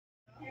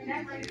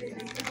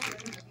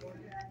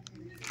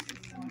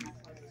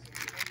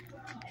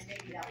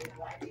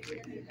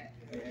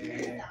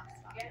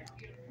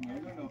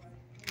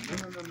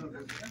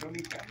Don't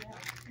eat that.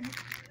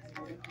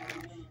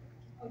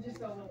 Oh, just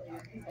go over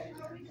there.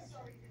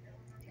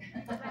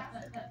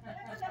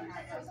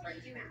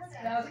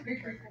 That was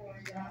quick before.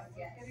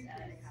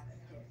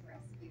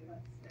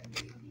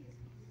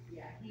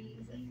 Yeah, he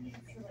needs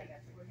to like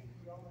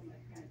go and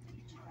like kind of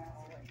teach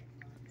travel and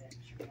learn that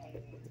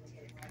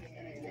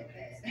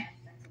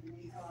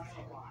he lost a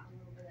lot.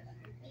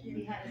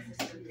 He had a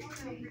sister who was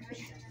the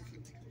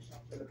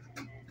shelter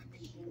and then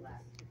she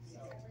left,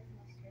 so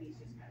he's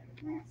just kind of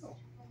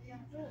lost.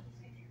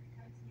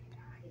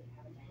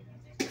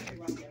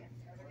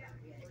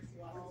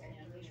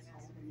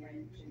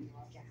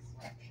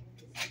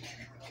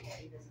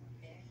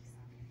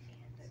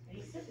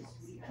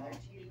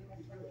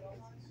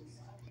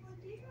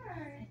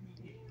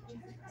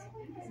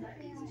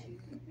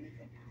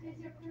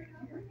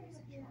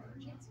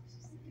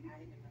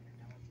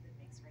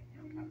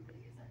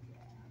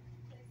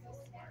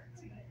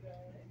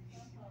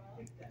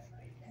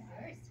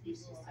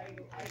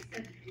 I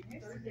said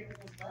Thursday was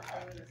his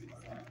birthday.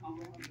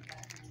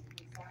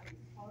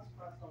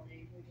 Crossed all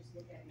day. We just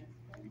look at him.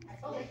 I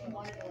felt like he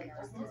wanted to like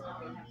just his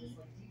mom and have this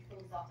like deep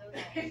closed off those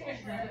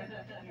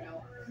you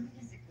know.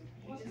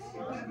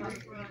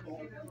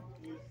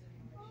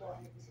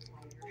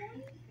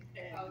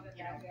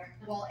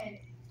 Well, and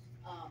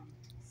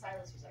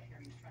Silas was up here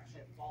and he was trying to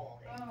play the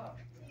ball all day. Oh.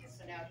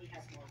 So now he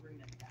has more room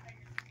in the back.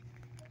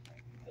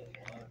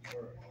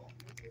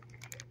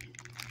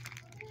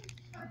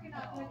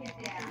 Look at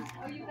that.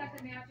 Oh, you got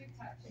the magic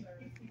touch, sir.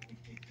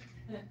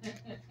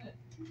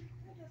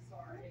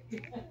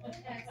 Sorry.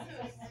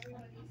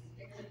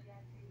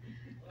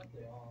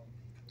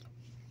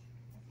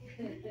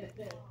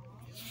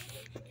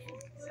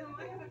 So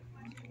I have a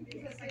question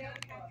because I know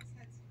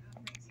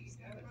Kathy's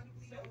had some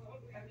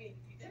outbreaks. I mean,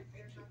 you did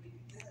fair shopping.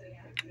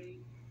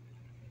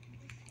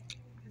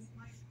 This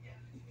might be a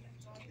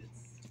dog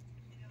that's,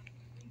 you know,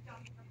 we got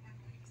from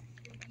outbreaks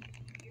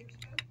 50 years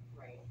ago.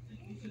 Right.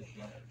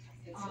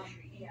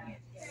 Yeah.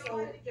 So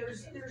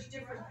there's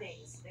different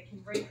things that can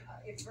break.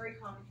 It's very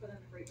common for them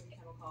to break the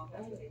kennel cough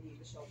after they leave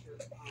the shelter.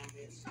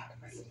 It's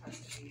suppressive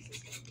immune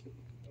system.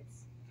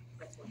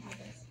 That's what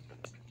happens.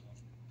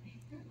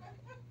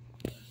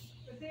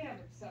 But they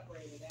haven't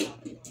separated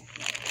out.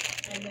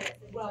 And then,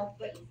 well,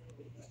 but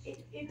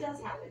it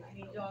does happen. I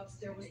mean, dogs.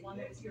 There was one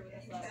that was here with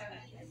us last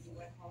week, and he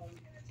went home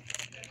as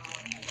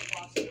a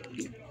foster. He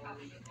was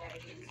fine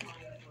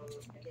for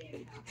a day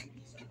and a half, and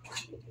he started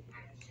coughing.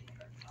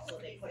 So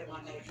they put him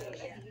on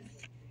medication.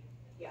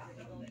 Yeah.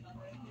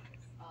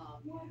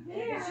 And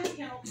if it's just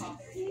kennel cough,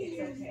 it's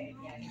okay.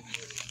 Yeah.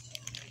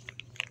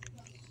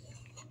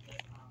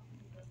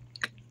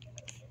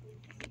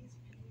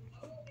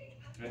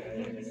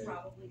 He's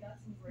probably got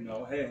some brain.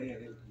 No, hey,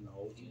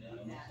 no. He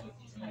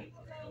likes you.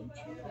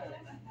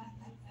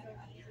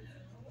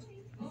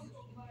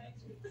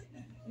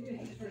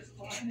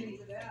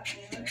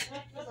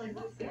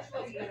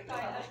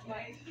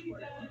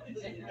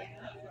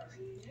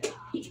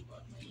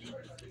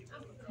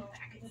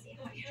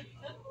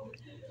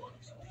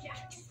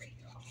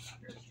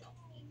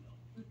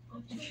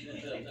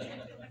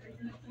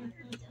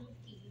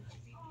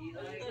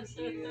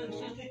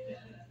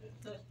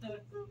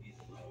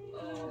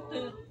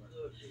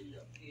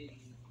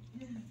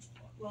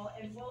 Well,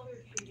 and while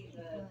we're treating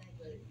the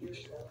ear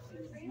stuff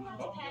too, Are you allowed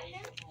to pet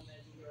him?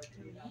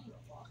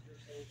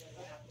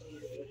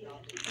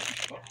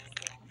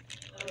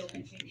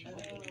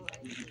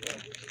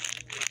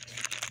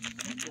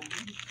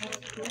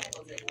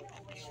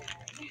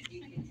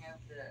 You can have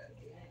the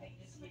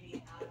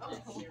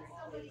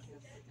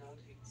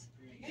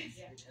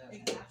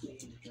Exactly.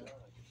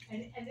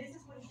 And this is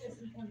when he just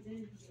comes in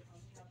and he gets on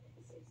top and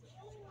he says,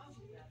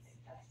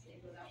 he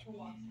goes out for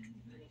walks and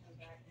he comes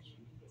back and he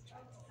gets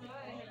back.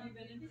 Hi, have you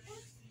been in before?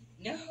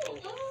 No.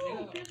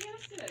 Oh,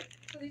 fantastic.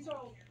 So these are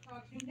all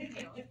dogs from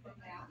PACC.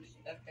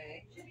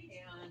 Okay. And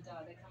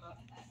they come up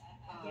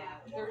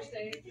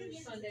Thursday through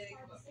Sunday, they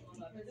come up from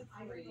 11 to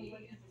 3, and they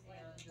look in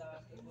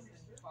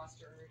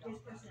foster His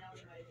dog.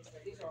 personality might have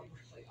been These are all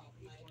complete off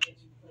the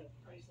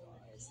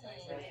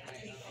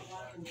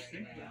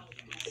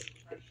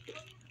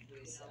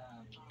Who's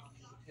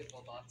pit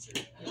bull boxer.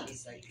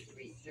 He's like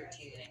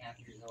 13 and a half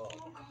years old.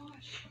 Oh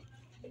gosh.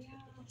 Yeah.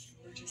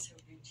 We're just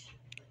hoping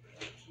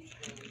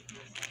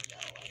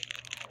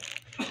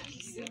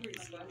he's super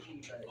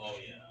spongy, but Oh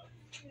yeah.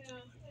 Yeah, I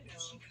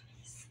know.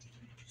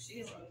 she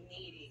is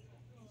needy.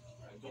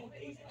 I don't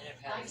hate And it.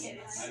 I've had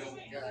since I don't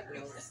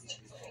noticed since she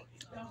was born.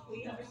 We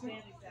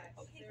understand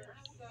exactly. They're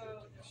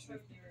so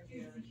near and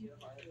dear to your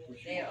heart.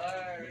 They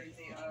are.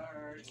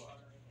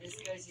 This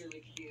guy's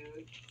really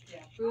cute.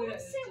 Yeah. Buddha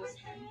is Sit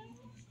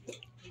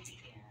just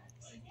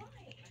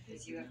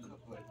because you have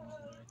cookwood.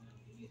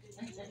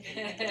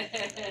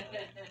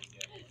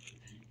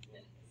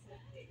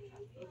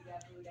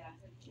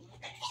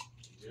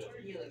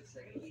 He looks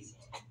like he's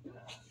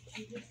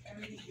He just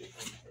everything.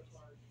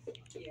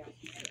 Yeah.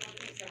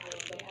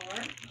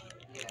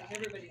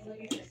 Everybody's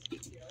like,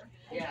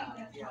 Yeah.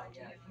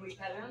 Can we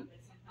pet him?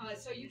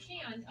 so you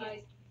can,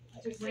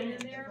 just Brennan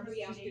there,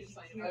 we ask you to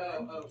sign him.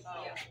 Oh.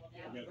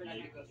 Yeah. We're not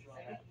gonna go through all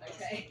that.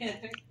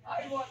 Okay.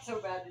 I want so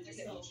bad to just.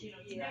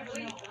 You never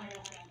know.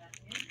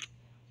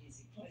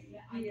 Easy.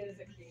 He is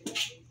a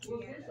cutie. Well,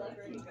 good luck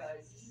for you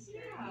guys. This is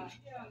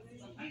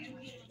great.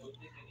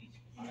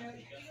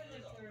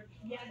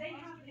 Yeah, they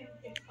have him,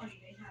 it's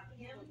funny, they have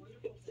him,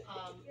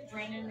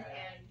 Brennan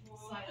and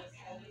Silas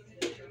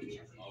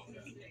all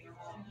mixed in their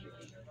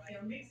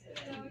they're mixed in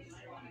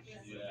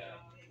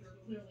they're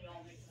clearly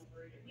all mixed up.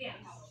 Yeah.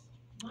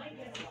 My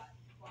guess is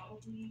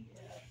probably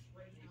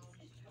right now.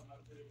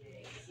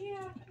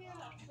 Yeah.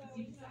 I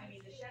mean,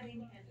 the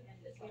shedding and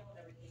the tail and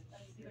everything,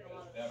 that's given a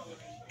lot of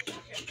coloring.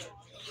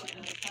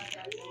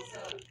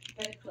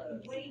 Pet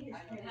clothes. Weight is I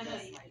know kind of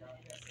that's my dog.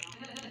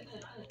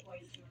 not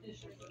quite the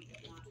shepherd,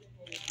 but not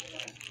fully.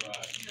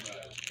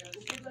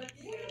 She's like,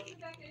 yeah, come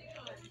back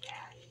anytime.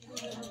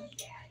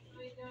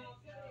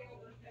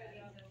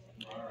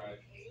 All right.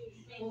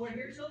 Well, we're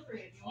here till 3.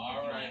 If you All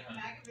want right. to come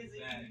back and visit,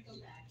 you can Thanks. come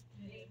back.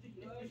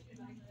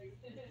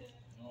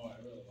 No, I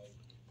really like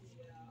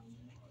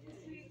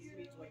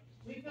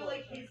We feel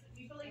like his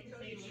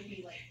name should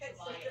be like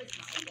Tobias.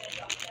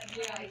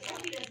 Yeah, he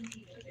doesn't even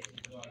fit.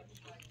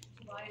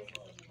 Tobias is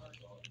in the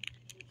market.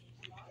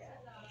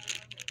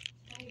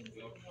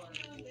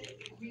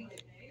 We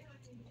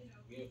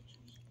have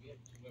two shoes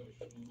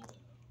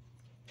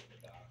and a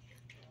dog.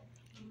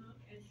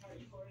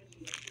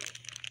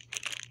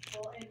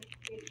 Well, and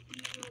he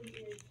really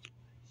is,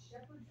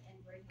 shepherds and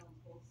greyhounds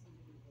both seem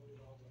to be really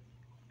well with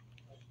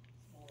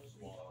smaller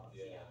Small, dogs.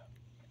 yeah.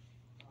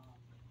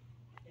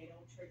 They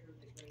don't trigger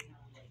the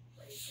greyhound like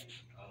crazy.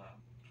 Uh-huh.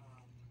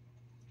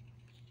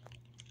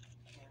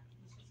 Yeah,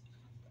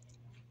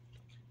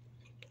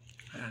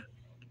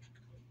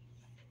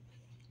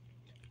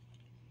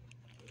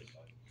 he's just.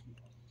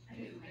 I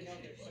know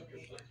they're so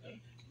big.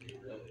 You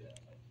really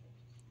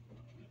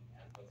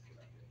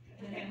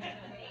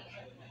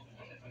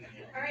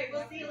All right,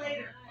 we'll see you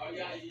later. Oh,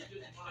 yeah, you just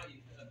might.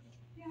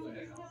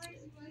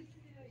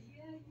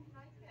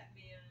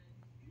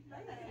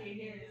 You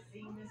here to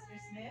see Mr.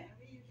 Smith?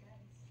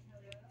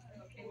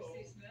 Okay,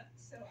 Steve Smith.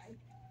 So I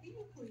think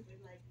we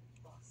would like to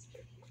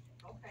foster here.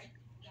 Okay.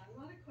 Got a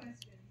lot of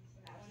questions,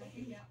 but I want to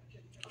hang out with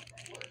you. Of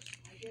course.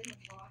 I didn't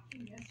walk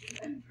in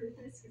yesterday on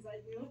purpose because I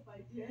knew if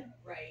I did,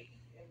 Right.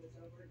 it was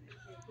over.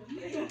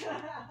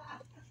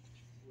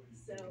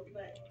 So,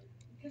 but,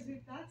 because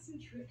we've got some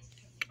trips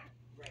coming up.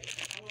 Right.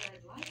 And what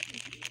I'd like to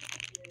do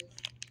is,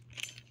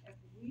 if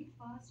we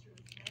foster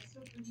them, can I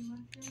still bring them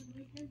up here on the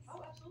weekends?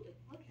 Oh, absolutely.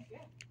 Okay,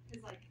 yeah.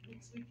 Because like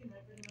next weekend,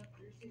 I bring them up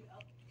Thursday,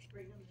 I'll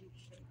bring them and put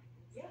them up.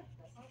 Yeah,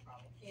 that's not a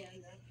problem.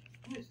 And,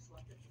 I just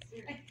left it to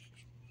Siri.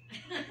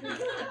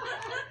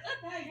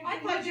 I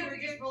thought you were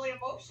just really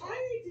emotional.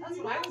 That's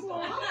what I was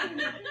going.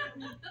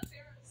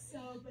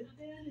 So, but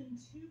then in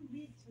 2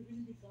 weeks, we're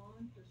gonna be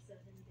gone for 7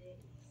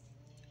 days.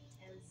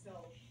 And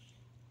so,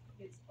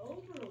 it's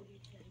over a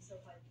weekend,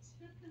 so if I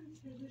took them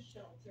to the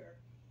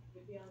shelter,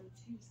 it'd be on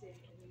Tuesday,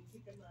 and we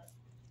pick them up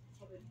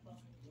probably the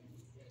following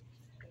Wednesday.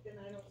 But then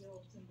I don't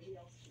know if somebody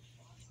else could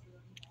foster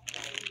them.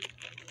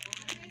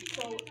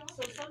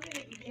 So something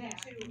that you can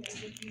do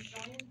is if you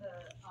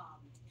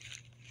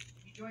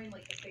join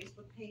like the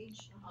Facebook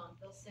page,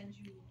 they'll send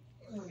you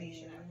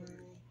information after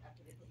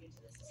they put you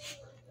into the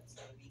system that's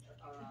gonna be,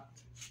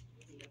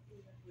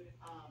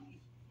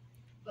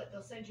 but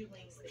they'll send you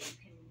links that you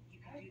can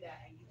do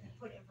that, and you can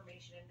put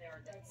information in there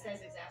that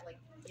says exactly,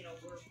 like, you know,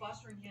 we're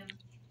fostering him,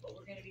 but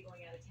we're gonna be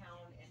going out of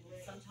town, and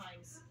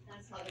sometimes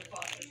other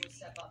fosters will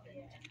step up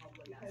and help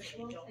with that,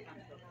 so they don't have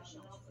to go to the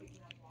shelter.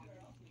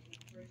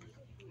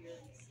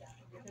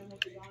 Then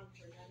we'll be gone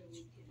for another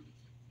week in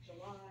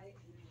July,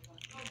 and then we're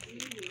gone for 3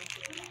 weeks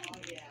in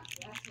August. Yeah.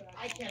 That's what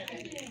I can't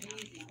imagine.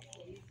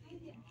 It's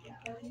easy. Yeah.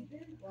 But we've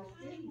been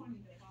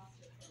wanting to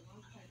foster for a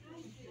long time.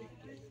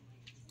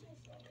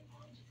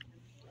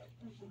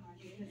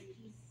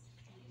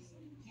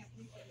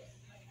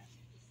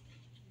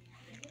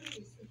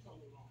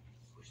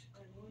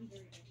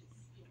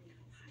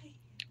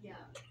 Yeah,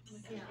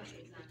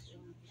 exactly.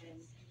 And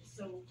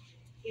so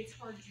it's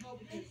hard to tell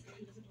because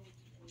he doesn't know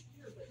what's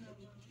here, but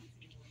maybe he's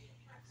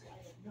so I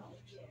don't know.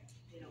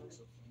 You know,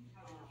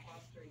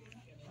 fostering.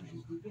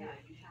 Yeah,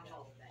 you have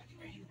all of that.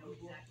 You know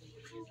exactly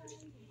what it is.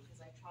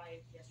 Because I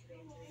tried yesterday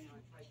and today, I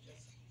tried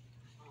just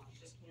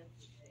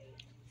cancer today.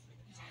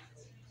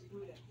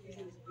 Buddha. It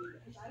was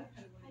Buddha. Because I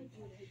kind of want to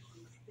do it.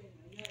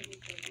 I know it is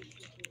going to be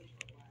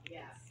for a while.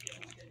 Yeah, he's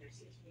been there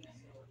 6 weeks,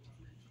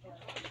 so.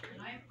 And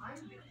I'm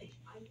really,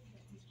 I think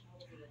that he's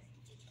probably,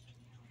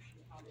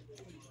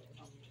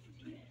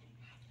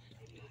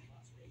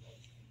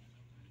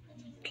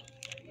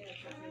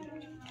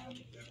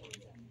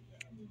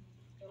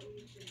 But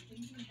we've been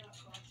thinking about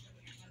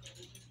fostering and how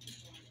we just keep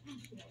going,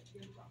 you know,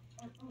 you're wrong.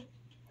 I'm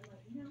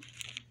like, no,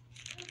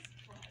 let's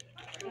try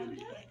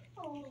it.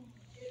 Oh,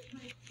 it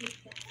might take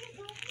that. And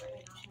I'll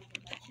have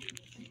them back here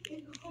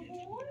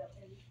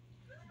and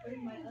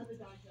bring my other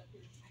dogs up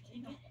here.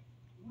 You know,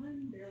 one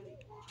can barely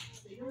walk.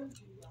 They don't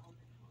do well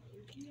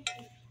in the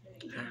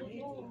car.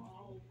 They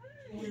all.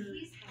 Well,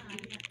 he's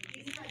had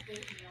both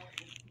male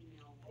and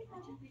female,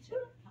 kennel mates at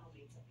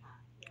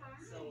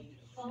PACC. So.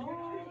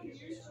 Oh,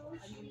 you're so I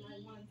mean, my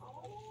one.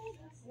 Oh,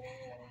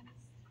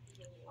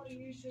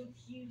 you're so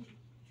cute.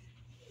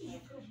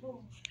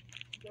 Go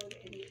to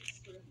any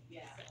extreme.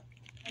 Yeah.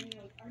 I mean,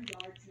 like, our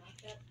yard's not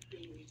that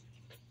big,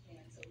 and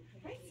so we can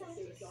make a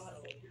big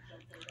dog that could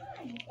jump over.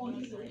 Oh,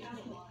 you don't have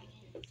a lot of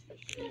kids.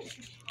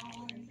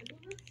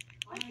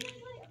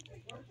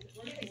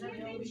 Because I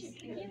know these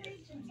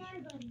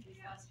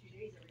last few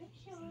days,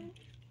 everything's just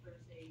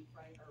Thursday,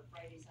 Friday, or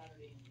Friday,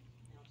 Saturday, and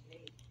now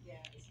today.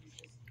 Yeah. He's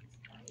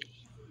quiet.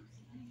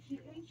 He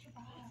sleeps. Once in a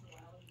while,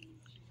 he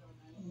chews on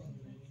that.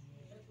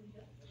 That's his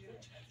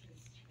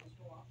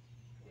go-off.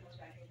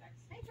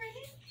 Hi,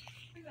 Brennan.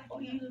 Oh,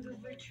 you looking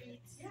for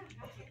treats? Yeah.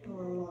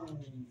 Oh,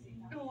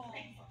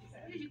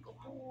 you go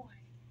boy.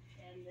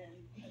 And then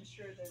I'm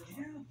sure there's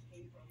Yeah.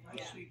 paper. My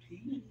sweet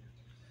pea.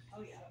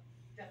 Oh, yeah,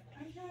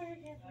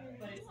 definitely. But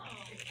But it's not.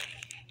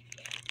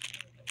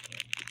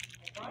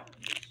 I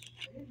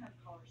didn't have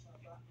collar, so I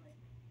brought my.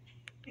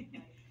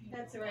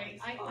 That's all right.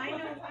 I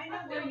know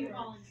where you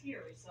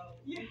volunteer, so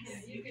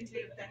Yes. you can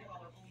take that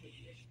collar home with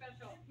you.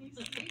 Special.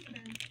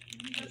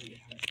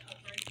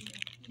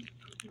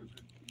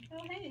 Oh,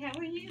 hey, how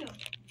are you?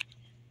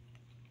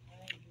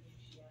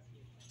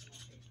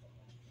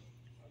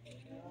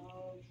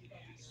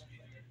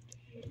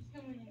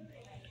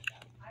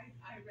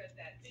 I read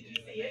that too. Did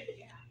you see it?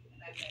 Yeah.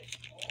 And I read,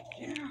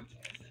 Yeah.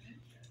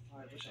 Oh,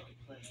 I wish I could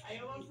play. I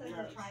almost said I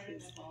tried it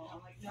this fall. I'm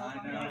like, no, I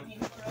I'm know. not.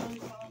 He's thrown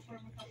call for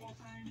him a couple of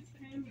times.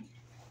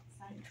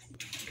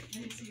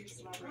 Let me see your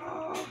celebrity.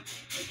 Oh,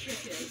 The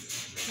trick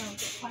is, don't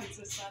get quite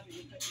so savvy,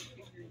 you put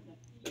your finger in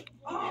the.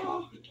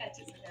 oh. He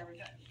catches it every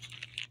time.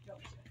 Don't,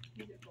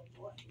 he's a good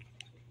boy.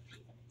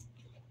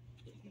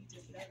 He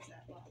just knows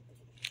that well.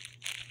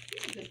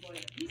 He's a good boy.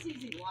 He's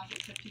easy to walk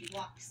except he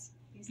walks.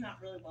 He's not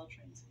really well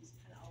trained, so he's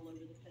kind of all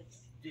over the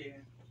place.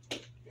 Yeah.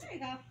 There you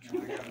go.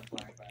 No, I got a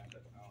black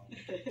bandit.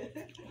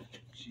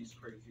 She's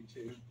crazy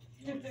too.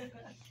 A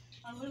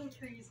little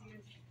crazy.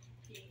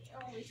 He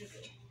always just,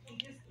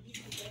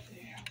 he's the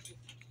definition.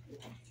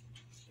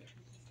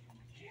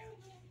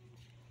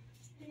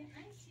 Can I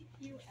take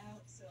you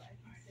out so I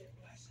can sit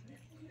with you?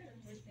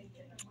 We're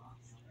thinking of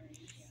moss, right?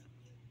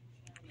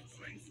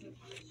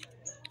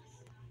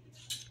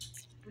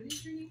 What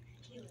is your name?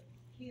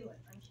 Keelan,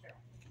 I'm Carol.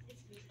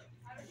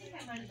 I don't think I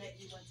might have met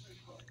you once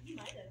before. You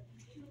might have.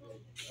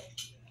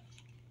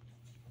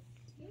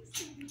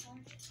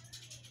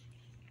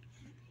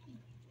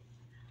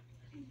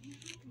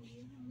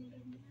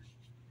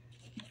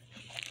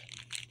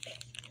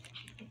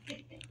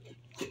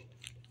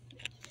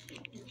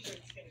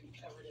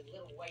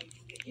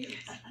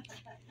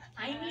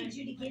 I need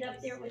you to get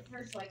up there with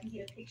her so I can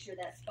get a picture of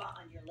that spot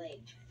on your leg.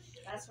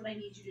 That's what I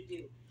need you to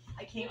do.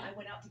 I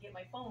went out to get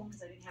my phone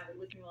because I didn't have it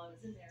with me while I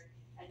was in there,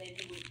 and then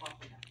it was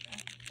popping up.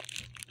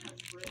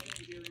 How's Brennan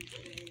doing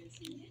today? Is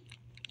he?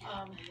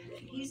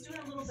 He's doing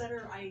a little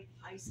better. I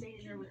stayed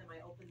in there with him.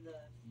 I opened the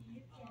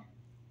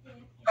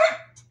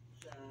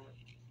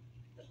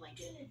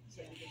blanket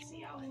so he could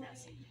see out, and that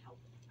seemed to help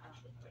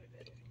actually quite a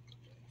bit.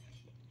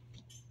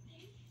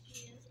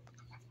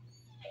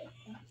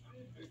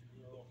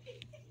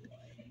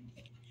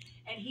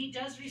 And he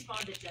does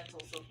respond to gentle,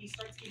 so if he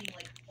starts getting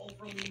like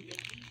overly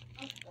licky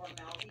or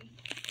mouthy,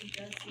 he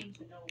does seem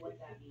to know what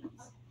that means.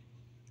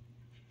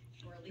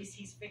 Or at least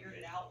he's figured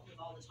it out with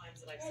all the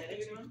times that I've said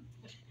it to him.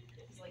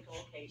 He's like,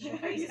 okay, she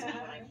praises me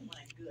when I'm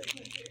good.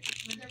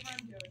 Whatever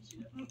I'm doing, she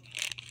doesn't.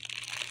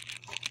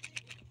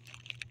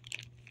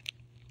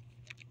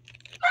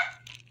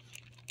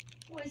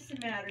 What's the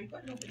matter? You've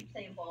got nobody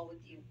playing ball with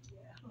you. Yeah,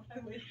 I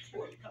went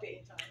through it a couple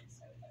of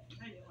times.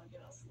 I didn't want to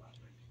get all sloppy.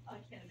 I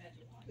can't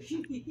imagine why.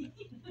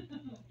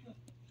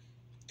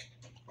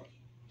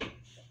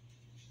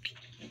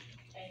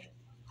 And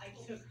I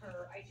took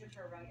her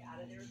rug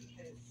out of there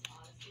because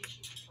honestly,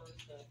 she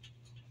prefers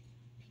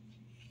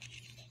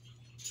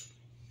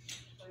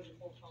the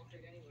whole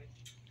concrete anyway.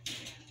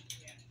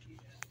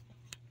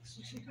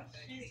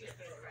 She's just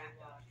a rat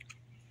dog.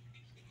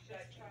 Should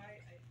I try?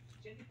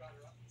 Jenny brought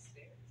her up the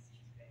stairs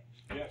today.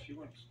 Yeah, she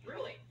went.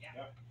 Really? Yeah.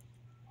 Yeah.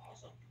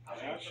 Awesome.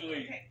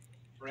 Actually, Okay.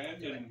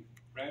 Brandon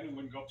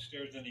wouldn't go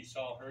upstairs, and he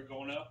saw her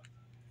going up,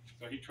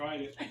 so he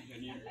tried it, and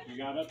he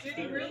got upstairs.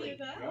 Did he really?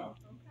 Yeah.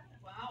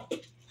 Wow,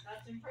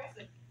 that's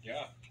impressive.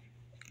 Yeah.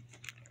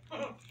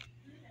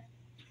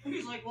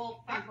 He's like,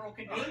 well, fat girl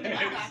can do it.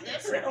 I got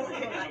this.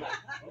 Okay,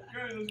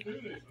 let's do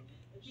this.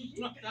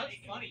 That's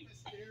funny.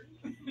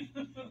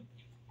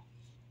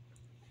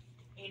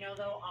 You know,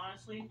 though,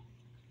 honestly,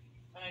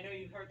 and I know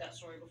you've heard that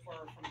story before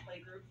from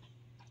playgroup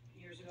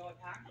years ago at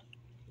PACC.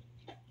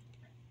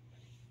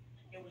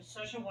 It was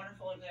such a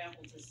wonderful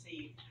example to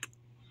see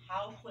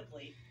how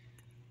quickly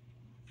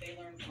they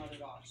learn from other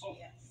dogs. Oh,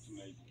 Yes. it's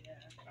amazing.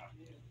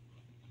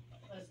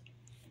 Because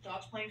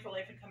Dogs Playing for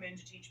Life had come in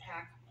to teach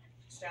PACC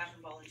staff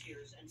and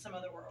volunteers, and some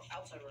other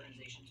outside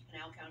organizations.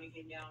 Pinal County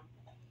came down.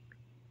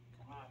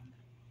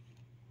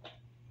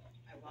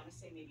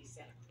 say maybe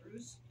Santa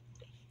Cruz.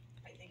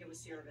 I think it was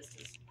Sierra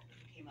Vistas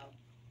who came up.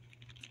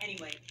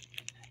 Anyway,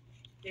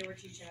 they were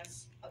teaching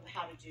us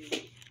how to do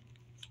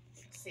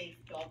safe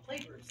dog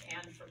playgroups,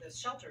 and for the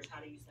shelters,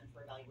 how to use them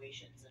for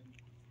evaluations and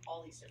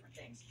all these different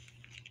things.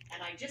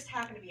 And I just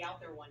happened to be out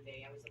there one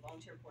day. I was a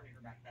volunteer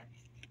coordinator back then,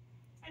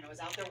 and I was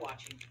out there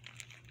watching.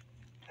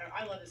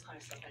 I love this kind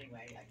of stuff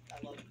anyway.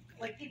 I love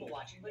like people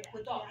watching, but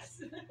with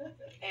dogs.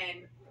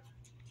 And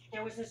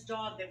there was this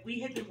dog that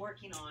we had been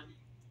working on.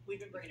 We've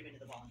been bringing him into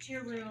the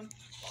volunteer room.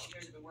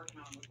 Volunteers have been working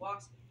on him with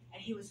walks,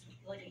 and he was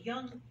like a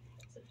young,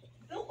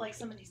 built like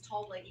some of these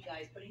tall, leggy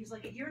guys, but he was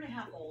like a year and a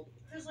half old.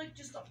 He was like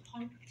just a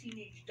punk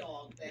teenage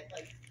dog that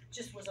like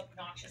just was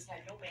obnoxious,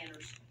 had no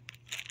manners,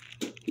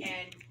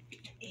 and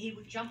he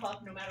would jump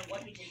up no matter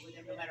what you did with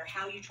him, no matter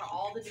how you try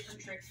all the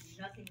different tricks,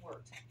 nothing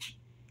worked.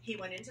 He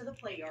went into the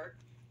play yard.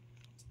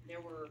 There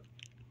were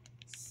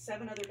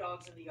 7 other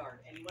dogs in the yard,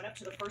 and he went up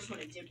to the first one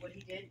and did what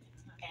he did,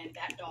 and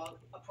that dog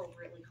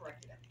appropriately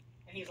corrected him.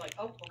 And he was like,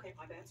 oh, okay,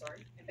 my bad,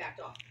 sorry, and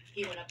backed off.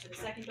 He went up to the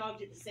second dog,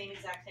 did the same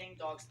exact thing.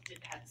 Dogs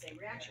didn't have the same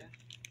reaction.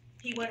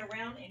 He went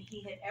around and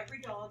he hit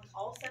every dog,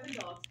 all 7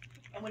 dogs,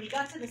 and when he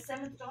got to the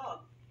 7th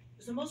dog, it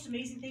was the most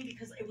amazing thing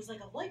because it was like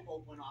a light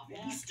bulb went off.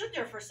 And he stood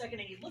there for a second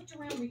and he looked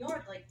around the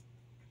yard like,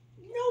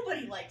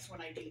 nobody likes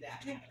when I do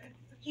that.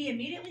 He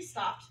immediately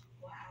stopped.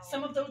 Wow.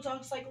 Some of those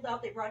dogs cycled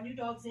out. They brought new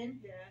dogs in.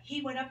 Yeah.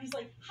 He went up. He's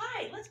like,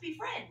 hi, let's be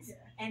friends. Yeah.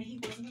 And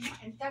he wasn't,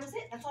 and that was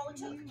it. That's all it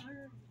took.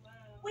 Wow.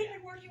 We'd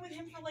been working with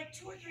him for like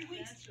 2 or 3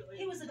 weeks. That's really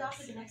He was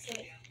adopted the next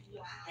day.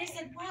 Wow. They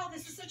said, wow,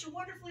 this is such a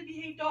wonderfully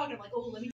behaved dog. And I'm like, oh, let me